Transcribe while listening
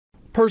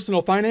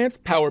Personal Finance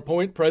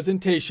PowerPoint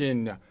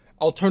presentation.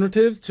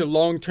 Alternatives to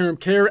long-term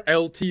care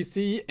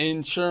LTC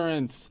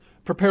insurance.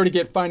 Prepare to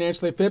get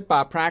financially fit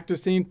by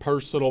practicing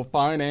personal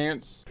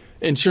finance.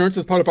 Insurance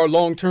is part of our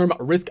long-term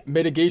risk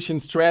mitigation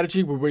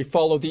strategy where we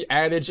follow the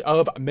adage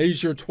of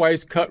measure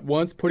twice, cut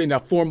once, putting a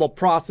formal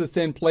process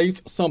in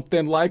place,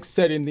 something like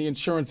setting the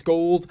insurance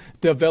goals,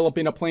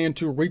 developing a plan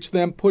to reach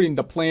them, putting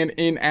the plan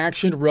in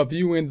action,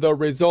 reviewing the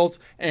results,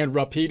 and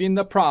repeating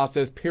the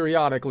process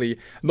periodically.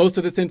 Most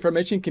of this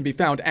information can be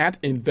found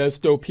at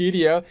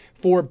Investopedia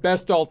for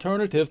best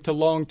alternatives to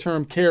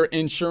long-term care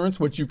insurance,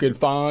 which you can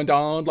find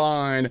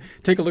online.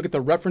 Take a look at the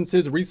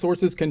references,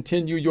 resources,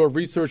 continue your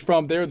research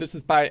from there. This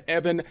is by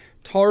Evan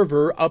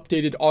Tarver,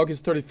 updated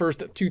August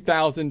 31st,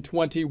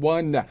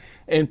 2021.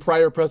 In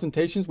prior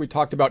presentations, we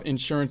talked about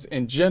insurance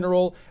in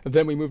general.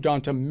 Then we moved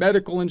on to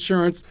medical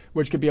insurance,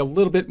 which could be a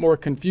little bit more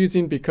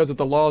confusing because of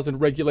the laws and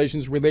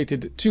regulations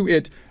related to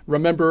it.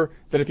 Remember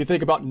that if you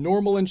think about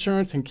normal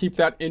insurance and keep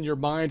that in your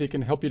mind, it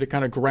can help you to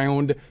kind of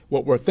ground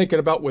what we're thinking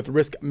about with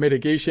risk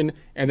mitigation,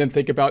 and then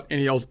think about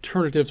any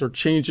alternatives or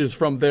changes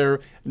from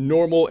their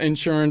normal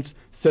insurance,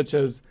 such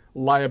as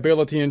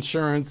liability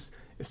insurance,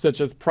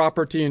 such as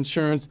property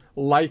insurance,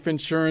 life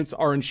insurance,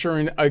 are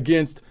insuring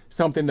against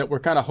something that we're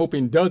kind of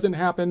hoping doesn't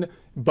happen,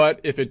 but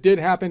if it did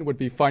happen, would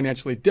be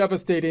financially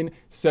devastating,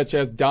 such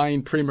as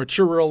dying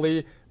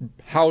prematurely,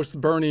 house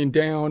burning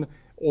down,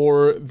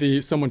 or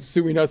someone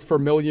suing us for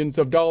millions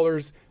of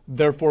dollars.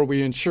 Therefore,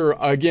 we insure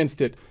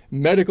against it.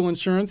 Medical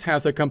insurance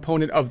has a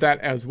component of that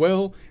as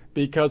well,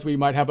 because we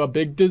might have a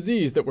big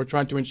disease that we're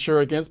trying to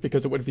insure against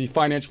because it would be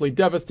financially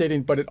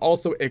devastating, but it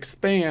also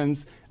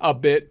expands a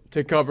bit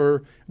to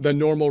cover the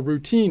normal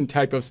routine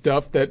type of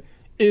stuff that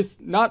is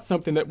not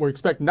something that we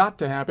expect not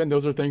to happen.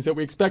 Those are things that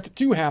we expect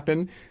to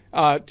happen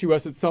to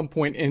us at some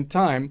point in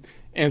time.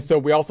 And so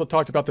we also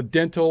talked about the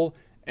dental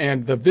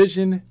and the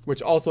vision,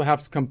 which also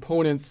have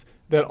components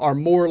that are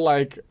more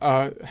like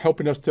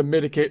helping us to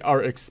mitigate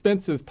our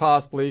expenses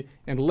possibly,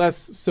 and less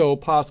so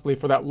possibly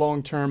for that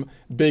long-term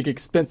big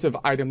expensive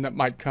item that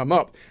might come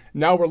up.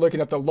 Now we're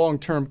looking at the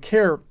long-term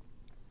care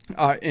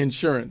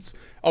insurance.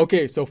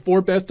 Okay, so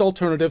 4 best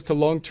alternatives to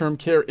long-term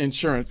care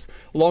insurance.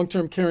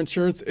 Long-term care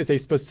insurance is a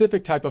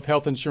specific type of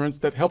health insurance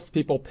that helps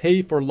people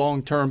pay for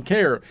long-term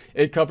care.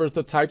 It covers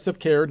the types of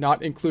care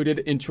not included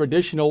in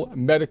traditional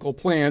medical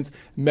plans,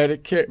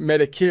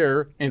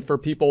 Medicare, and for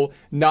people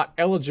not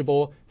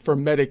eligible for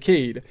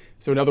Medicaid.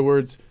 So in other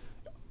words,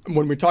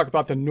 when we talk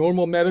about the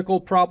normal medical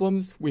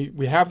problems,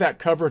 we have that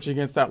coverage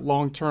against that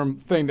long-term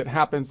thing that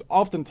happens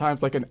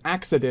oftentimes, like an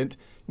accident,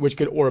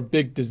 or a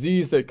big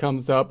disease that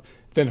comes up.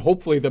 Then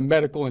hopefully the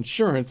medical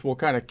insurance will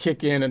kind of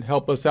kick in and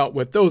help us out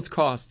with those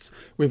costs.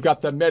 We've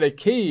got the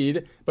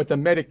Medicaid, but the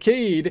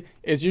Medicaid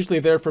is usually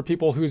there for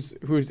people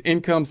whose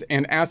incomes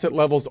and asset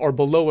levels are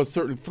below a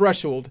certain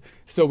threshold.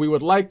 So we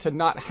would like to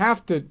not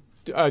have to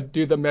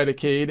do the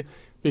Medicaid,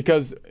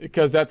 because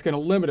that's going to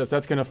limit us.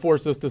 That's going to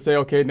force us to say,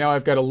 okay, now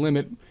I've got to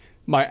limit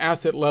my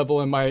asset level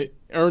and my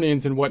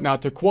earnings and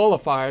whatnot to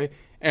qualify.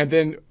 And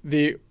then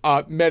the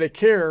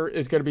Medicare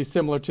is going to be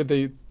similar to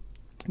the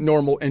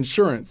normal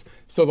insurance.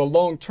 So the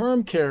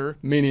long-term care,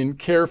 meaning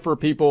care for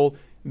people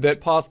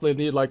that possibly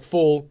need like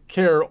full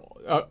care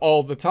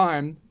all the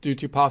time due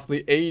to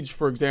possibly age,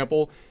 for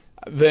example,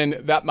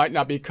 then that might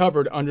not be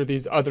covered under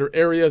these other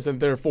areas, and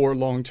therefore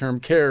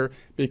long-term care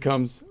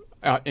becomes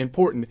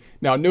important.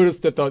 Now notice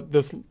that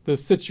the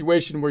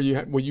situation where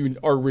you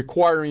are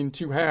requiring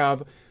to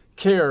have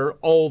care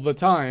all the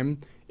time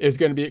is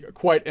going to be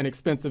quite an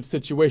expensive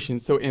situation.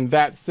 So in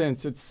that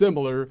sense, it's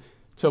similar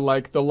to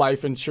like the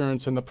life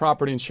insurance and the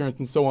property insurance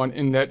and so on,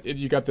 in that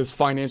you got this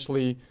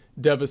financially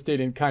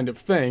devastating kind of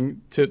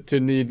thing to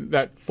need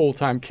that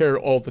full-time care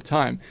all the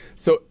time.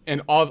 So,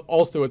 and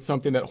also it's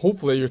something that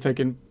hopefully you're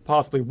thinking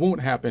possibly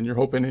won't happen. You're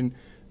hoping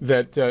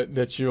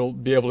that you'll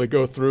be able to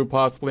go through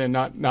possibly and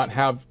not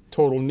have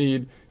total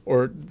need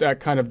or that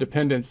kind of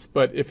dependence.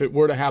 But if it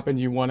were to happen,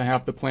 you want to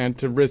have the plan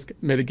to risk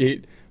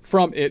mitigate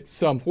from it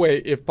some way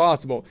if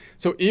possible.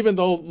 So even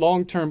though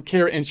long-term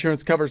care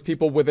insurance covers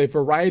people with a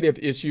variety of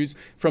issues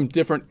from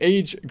different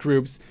age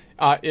groups,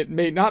 it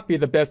may not be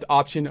the best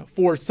option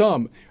for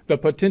some. The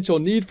potential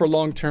need for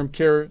long-term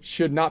care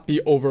should not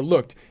be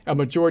overlooked. A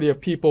majority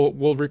of people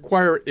will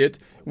require it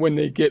when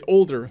they get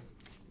older.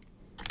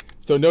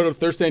 So notice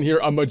they're saying here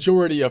a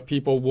majority of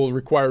people will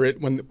require it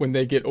when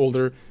they get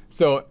older.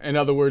 So in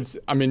other words,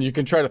 I mean, you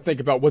can try to think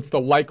about what's the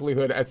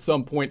likelihood at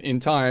some point in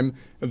time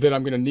that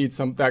I'm going to need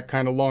that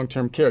kind of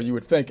long-term care. You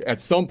would think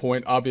at some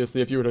point,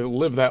 obviously, if you were to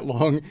live that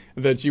long,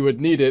 that you would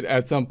need it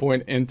at some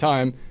point in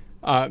time.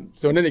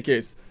 So in any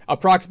case,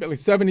 Approximately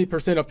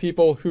 70% of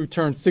people who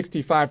turn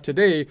 65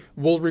 today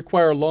will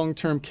require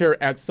long-term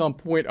care at some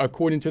point,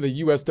 according to the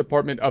U.S.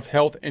 Department of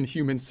Health and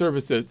Human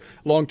Services.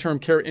 Long-term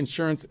care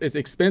insurance is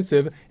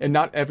expensive and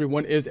not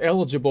everyone is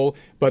eligible,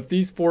 but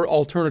these 4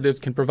 alternatives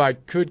can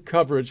provide good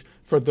coverage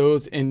for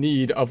those in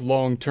need of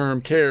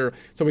long-term care.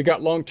 So we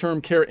got long-term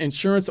care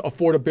insurance,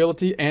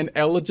 affordability, and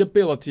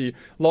eligibility.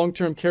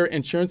 Long-term care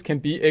insurance can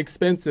be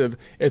expensive.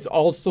 It's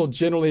also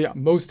generally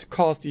most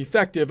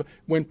cost-effective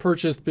when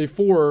purchased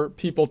before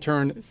people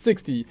turn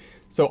 60.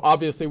 So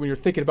obviously when you're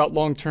thinking about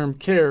long-term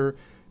care,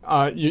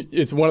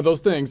 it's one of those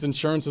things.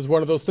 Insurance is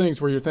one of those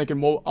things where you're thinking,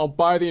 well, I'll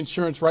buy the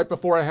insurance right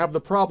before I have the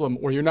problem,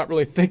 or you're not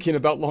really thinking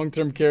about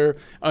long-term care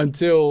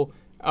until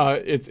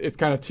it's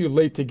kind of too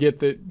late to get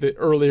the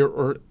earlier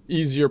or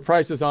easier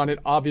prices on it.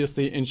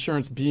 Obviously,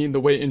 insurance being the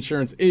way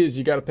insurance is,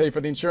 you got to pay for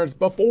the insurance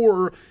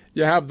before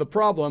you have the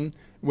problem,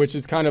 which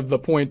is kind of the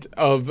point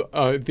of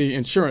the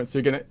insurance. So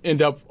you're going to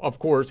end up, of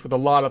course, with a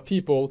lot of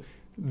people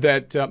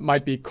that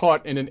might be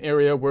caught in an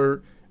area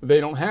where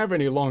they don't have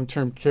any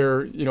long-term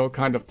care,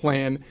 kind of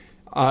plan.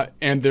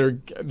 And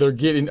they're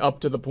getting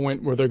up to the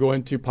point where they're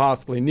going to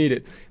possibly need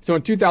it. So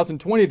in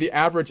 2020, the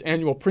average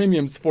annual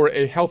premiums for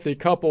a healthy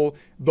couple,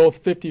 both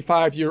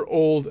 55 years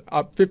old,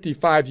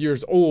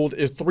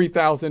 is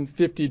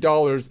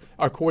 $3,050,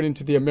 according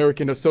to the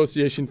American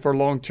Association for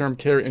Long-Term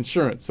Care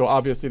Insurance. So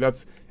obviously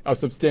that's a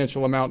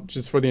substantial amount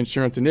just for the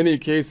insurance. In any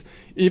case,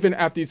 even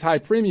at these high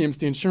premiums,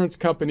 the insurance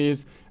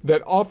companies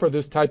that offer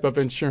this type of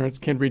insurance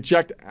can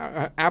reject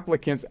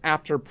applicants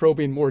after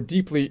probing more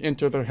deeply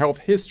into their health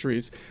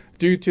histories.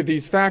 Due to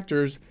these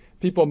factors,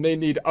 people may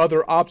need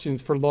other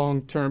options for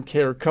long-term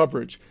care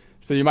coverage.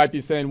 So you might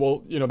be saying,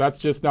 well, that's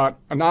just not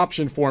an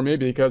option for me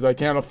because I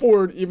can't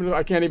afford, even if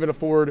I can't even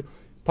afford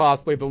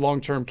possibly the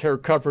long-term care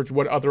coverage.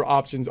 What other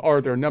options are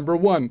there? Number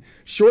 1,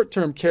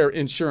 short-term care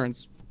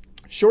insurance.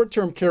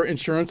 Short-term care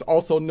insurance,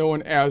 also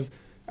known as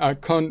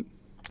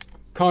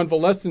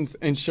convalescence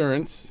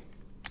insurance,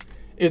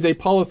 is a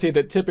policy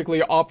that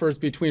typically offers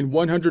between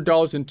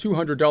 $100 and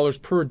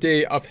 $200 per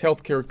day of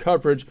healthcare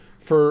coverage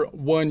for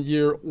 1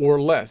 year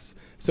or less.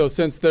 So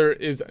since there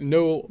is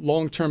no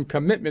long-term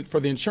commitment for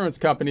the insurance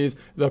companies,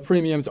 the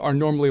premiums are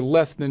normally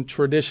less than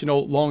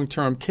traditional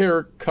long-term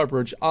care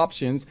coverage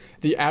options.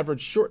 The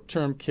average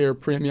short-term care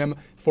premium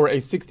for a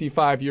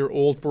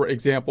 65-year-old, for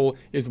example,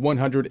 is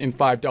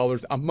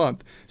 $105 a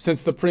month.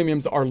 Since the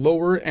premiums are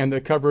lower and the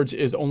coverage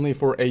is only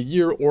for a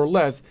year or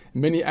less,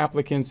 many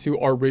applicants who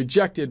are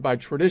rejected by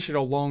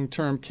traditional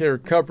long-term care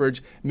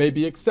coverage may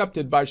be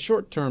accepted by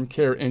short-term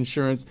care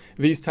insurance.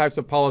 These types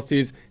of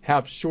policies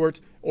have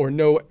short or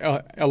no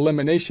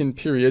elimination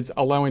periods,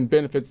 allowing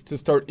benefits to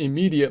start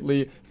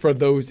immediately for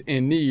those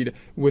in need.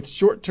 With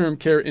short-term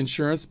care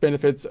insurance,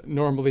 benefits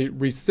normally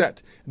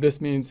reset. This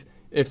means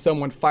if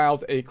someone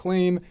files a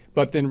claim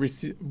but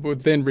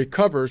then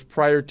recovers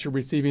prior to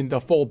receiving the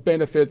full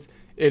benefits,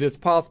 it is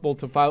possible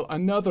to file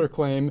another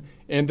claim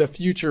in the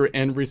future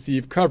and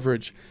receive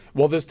coverage.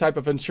 While this type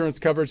of insurance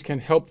coverage can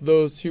help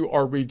those who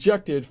are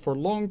rejected for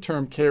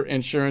long-term care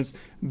insurance,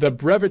 the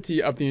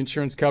brevity of the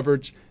insurance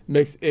coverage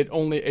makes it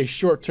only a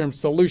short-term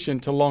solution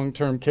to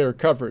long-term care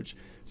coverage.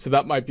 So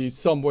that might be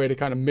some way to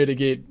kind of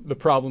mitigate the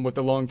problem with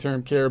the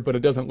long-term care, but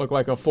it doesn't look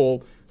like a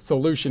full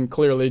solution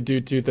clearly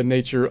due to the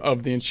nature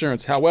of the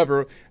insurance.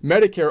 However,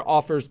 Medicare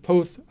offers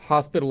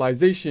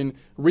post-hospitalization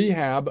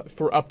rehab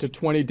for up to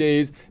 20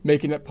 days,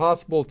 making it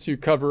possible to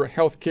cover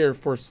health care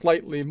for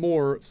slightly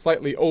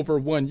over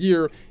 1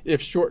 year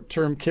if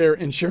short-term care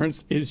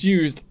insurance is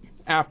used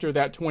after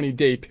that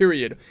 20-day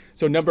period.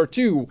 So number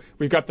 2,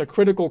 we've got the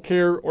critical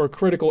care or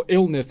critical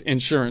illness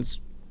insurance.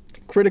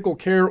 Critical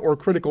care or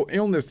critical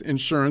illness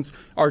insurance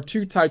are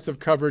 2 types of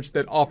coverage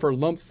that offer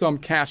lump sum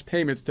cash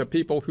payments to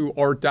people who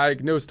are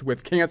diagnosed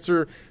with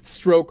cancer,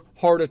 stroke,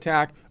 heart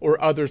attack,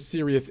 or other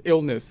serious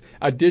illness.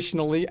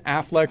 Additionally,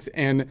 Aflac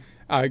and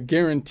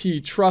Guarantee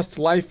Trust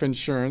Life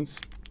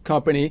Insurance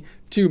Company,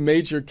 2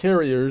 major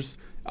carriers,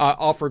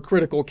 offer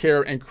critical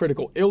care and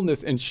critical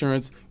illness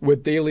insurance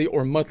with daily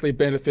or monthly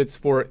benefits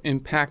for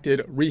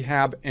impacted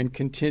rehab and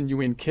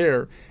continuing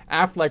care.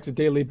 Aflac's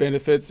daily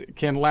benefits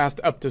can last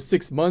up to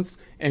 6 months,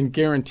 and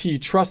Guarantee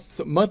Trust's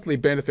monthly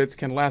benefits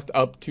can last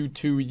up to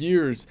 2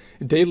 years.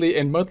 Daily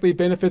and monthly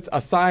benefits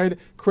aside,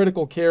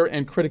 critical care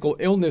and critical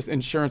illness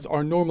insurance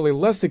are normally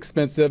less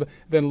expensive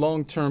than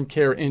long-term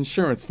care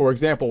insurance. For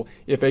example,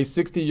 if a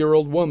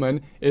 60-year-old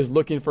woman is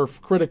looking for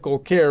critical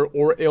care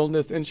or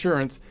illness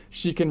insurance,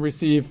 she can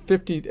receive a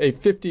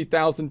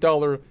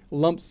 $50,000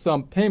 lump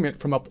sum payment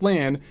from a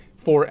plan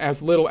for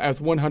as little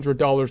as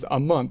 $100 a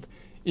month.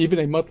 Even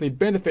a monthly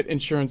benefit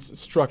insurance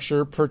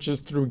structure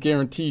purchased through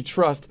Guarantee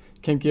Trust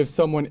can give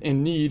someone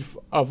in need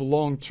of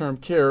long-term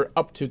care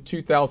up to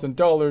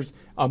 $2,000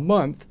 a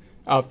month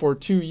for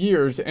 2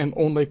 years and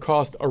only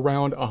cost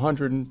around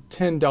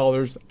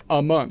 $110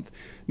 a month.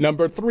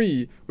 Number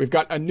 3, we've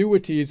got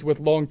annuities with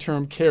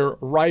long-term care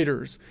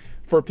riders.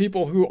 For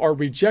people who are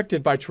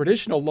rejected by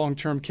traditional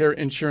long-term care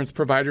insurance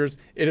providers,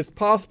 it is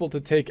possible to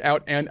take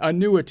out an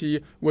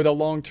annuity with a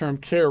long-term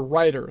care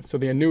rider. So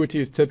the annuity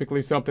is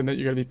typically something that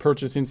you're going to be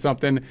purchasing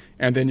something,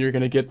 and then you're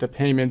going to get the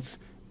payments,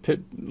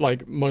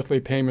 like monthly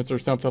payments or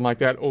something like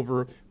that,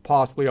 over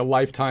possibly a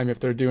lifetime if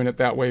they're doing it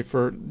that way,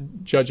 for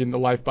judging the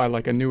life by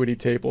like annuity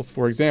tables,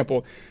 for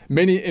example.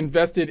 Many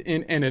invested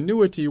in an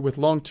annuity with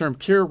long-term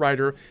care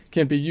rider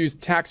can be used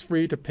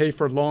tax-free to pay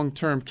for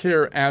long-term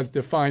care as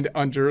defined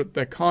under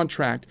the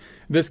contract.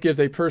 This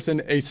gives a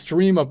person a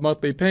stream of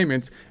monthly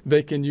payments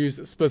they can use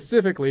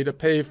specifically to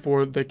pay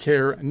for the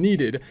care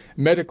needed.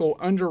 Medical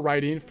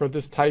underwriting for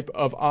this type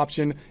of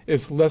option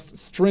is less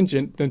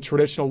stringent than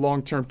traditional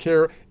long-term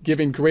care,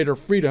 giving greater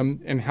freedom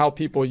in how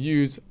people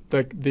use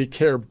the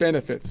care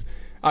benefits.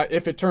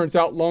 If it turns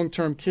out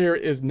long-term care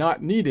is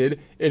not needed,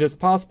 it is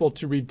possible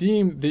to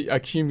redeem the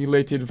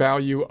accumulated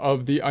value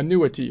of the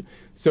annuity.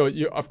 So,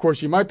 of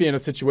course, you might be in a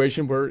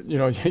situation where you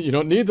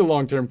don't need the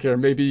long-term care.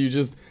 Maybe you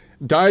just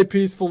die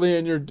peacefully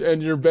in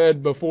your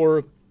bed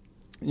before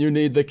you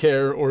need the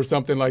care, or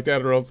something like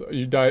that, or else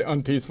you die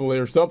unpeacefully,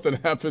 or something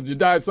happens, you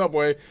die some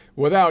way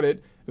without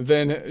it.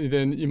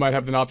 Then you might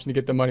have an option to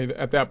get the money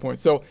at that point.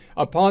 So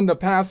upon the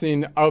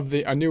passing of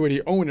the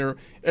annuity owner,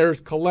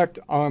 heirs collect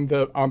on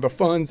the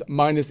funds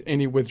minus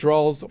any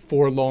withdrawals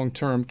for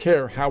long-term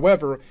care.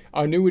 However,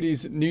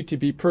 annuities need to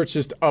be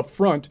purchased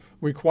upfront,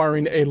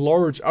 requiring a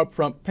large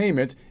upfront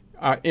payment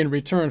in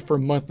return for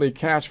monthly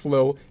cash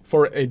flow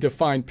for a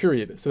defined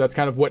period. So that's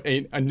kind of what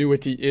an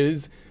annuity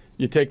is.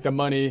 You take the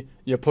money,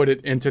 you put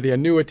it into the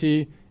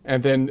annuity,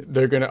 and then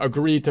they're going to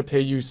agree to pay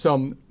you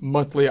some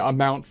monthly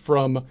amount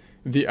from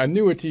the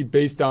annuity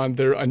based on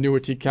their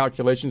annuity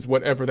calculations,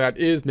 whatever that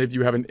is. Maybe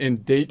you have an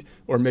end date,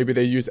 or maybe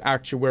they use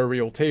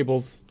actuarial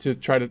tables to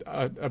try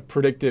to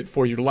predict it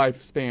for your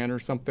lifespan or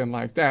something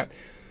like that.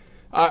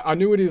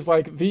 Annuities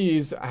like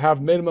these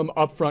have minimum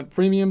upfront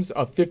premiums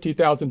of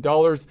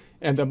 $50,000,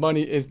 and the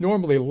money is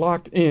normally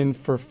locked in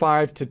for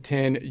 5 to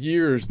 10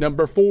 years.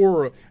 Number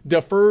 4,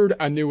 deferred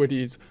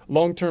annuities.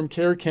 Long-term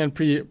care can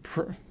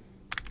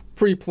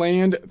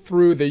pre-planned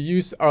through the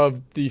use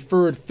of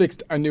deferred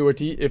fixed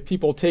annuity if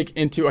people take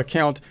into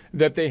account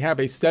that they have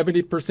a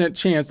 70%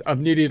 chance of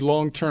needing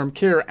long-term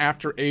care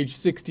after age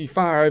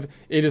 65.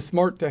 It is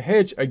smart to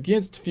hedge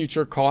against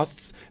future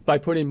costs by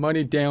putting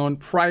money down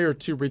prior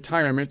to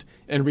retirement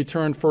in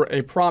return for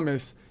a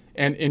promise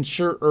an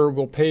insurer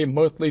will pay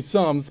monthly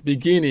sums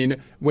beginning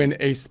when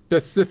a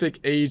specific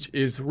age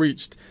is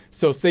reached.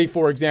 So say,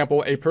 for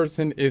example, a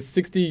person is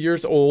 60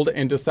 years old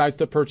and decides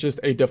to purchase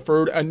a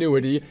deferred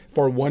annuity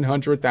for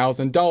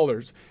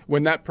 $100,000.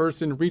 When that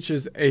person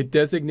reaches a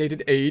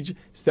designated age,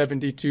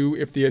 72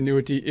 if the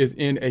annuity is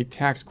in a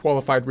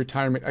tax-qualified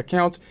retirement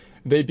account,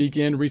 they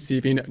begin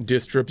receiving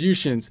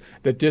distributions.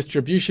 The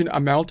distribution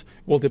amount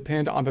will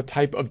depend on the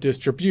type of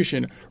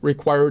distribution.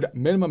 Required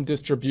minimum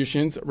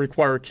distributions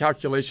require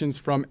calculations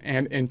from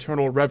an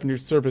Internal Revenue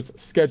Service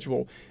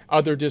schedule.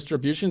 Other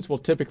distributions will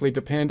typically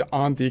depend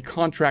on the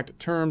contract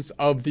terms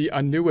of the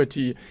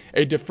annuity.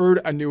 A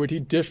deferred annuity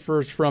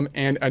differs from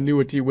an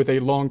annuity with a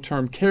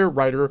long-term care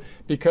rider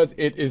because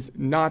it is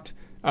not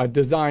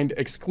designed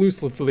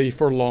exclusively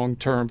for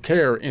long-term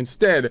care.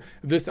 Instead,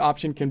 this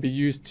option can be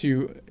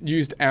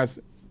used as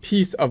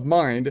peace of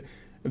mind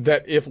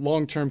that if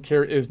long-term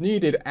care is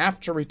needed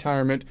after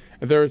retirement,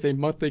 there is a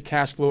monthly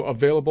cash flow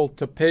available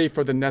to pay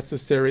for the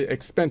necessary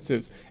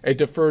expenses. A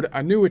deferred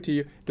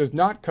annuity does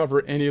not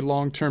cover any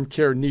long-term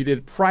care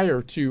needed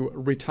prior to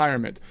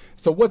retirement.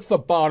 So what's the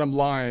bottom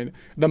line?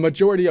 The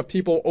majority of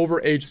people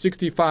over age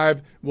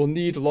 65 will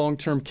need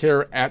long-term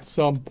care at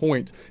some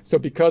point. So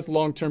because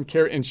long-term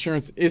care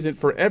insurance isn't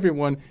for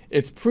everyone,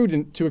 it's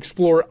prudent to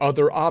explore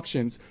other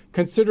options.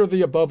 Consider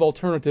the above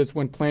alternatives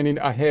when planning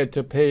ahead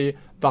to pay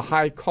the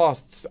high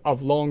costs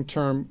of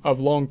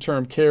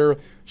long-term care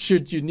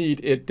should you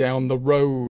need it down the road.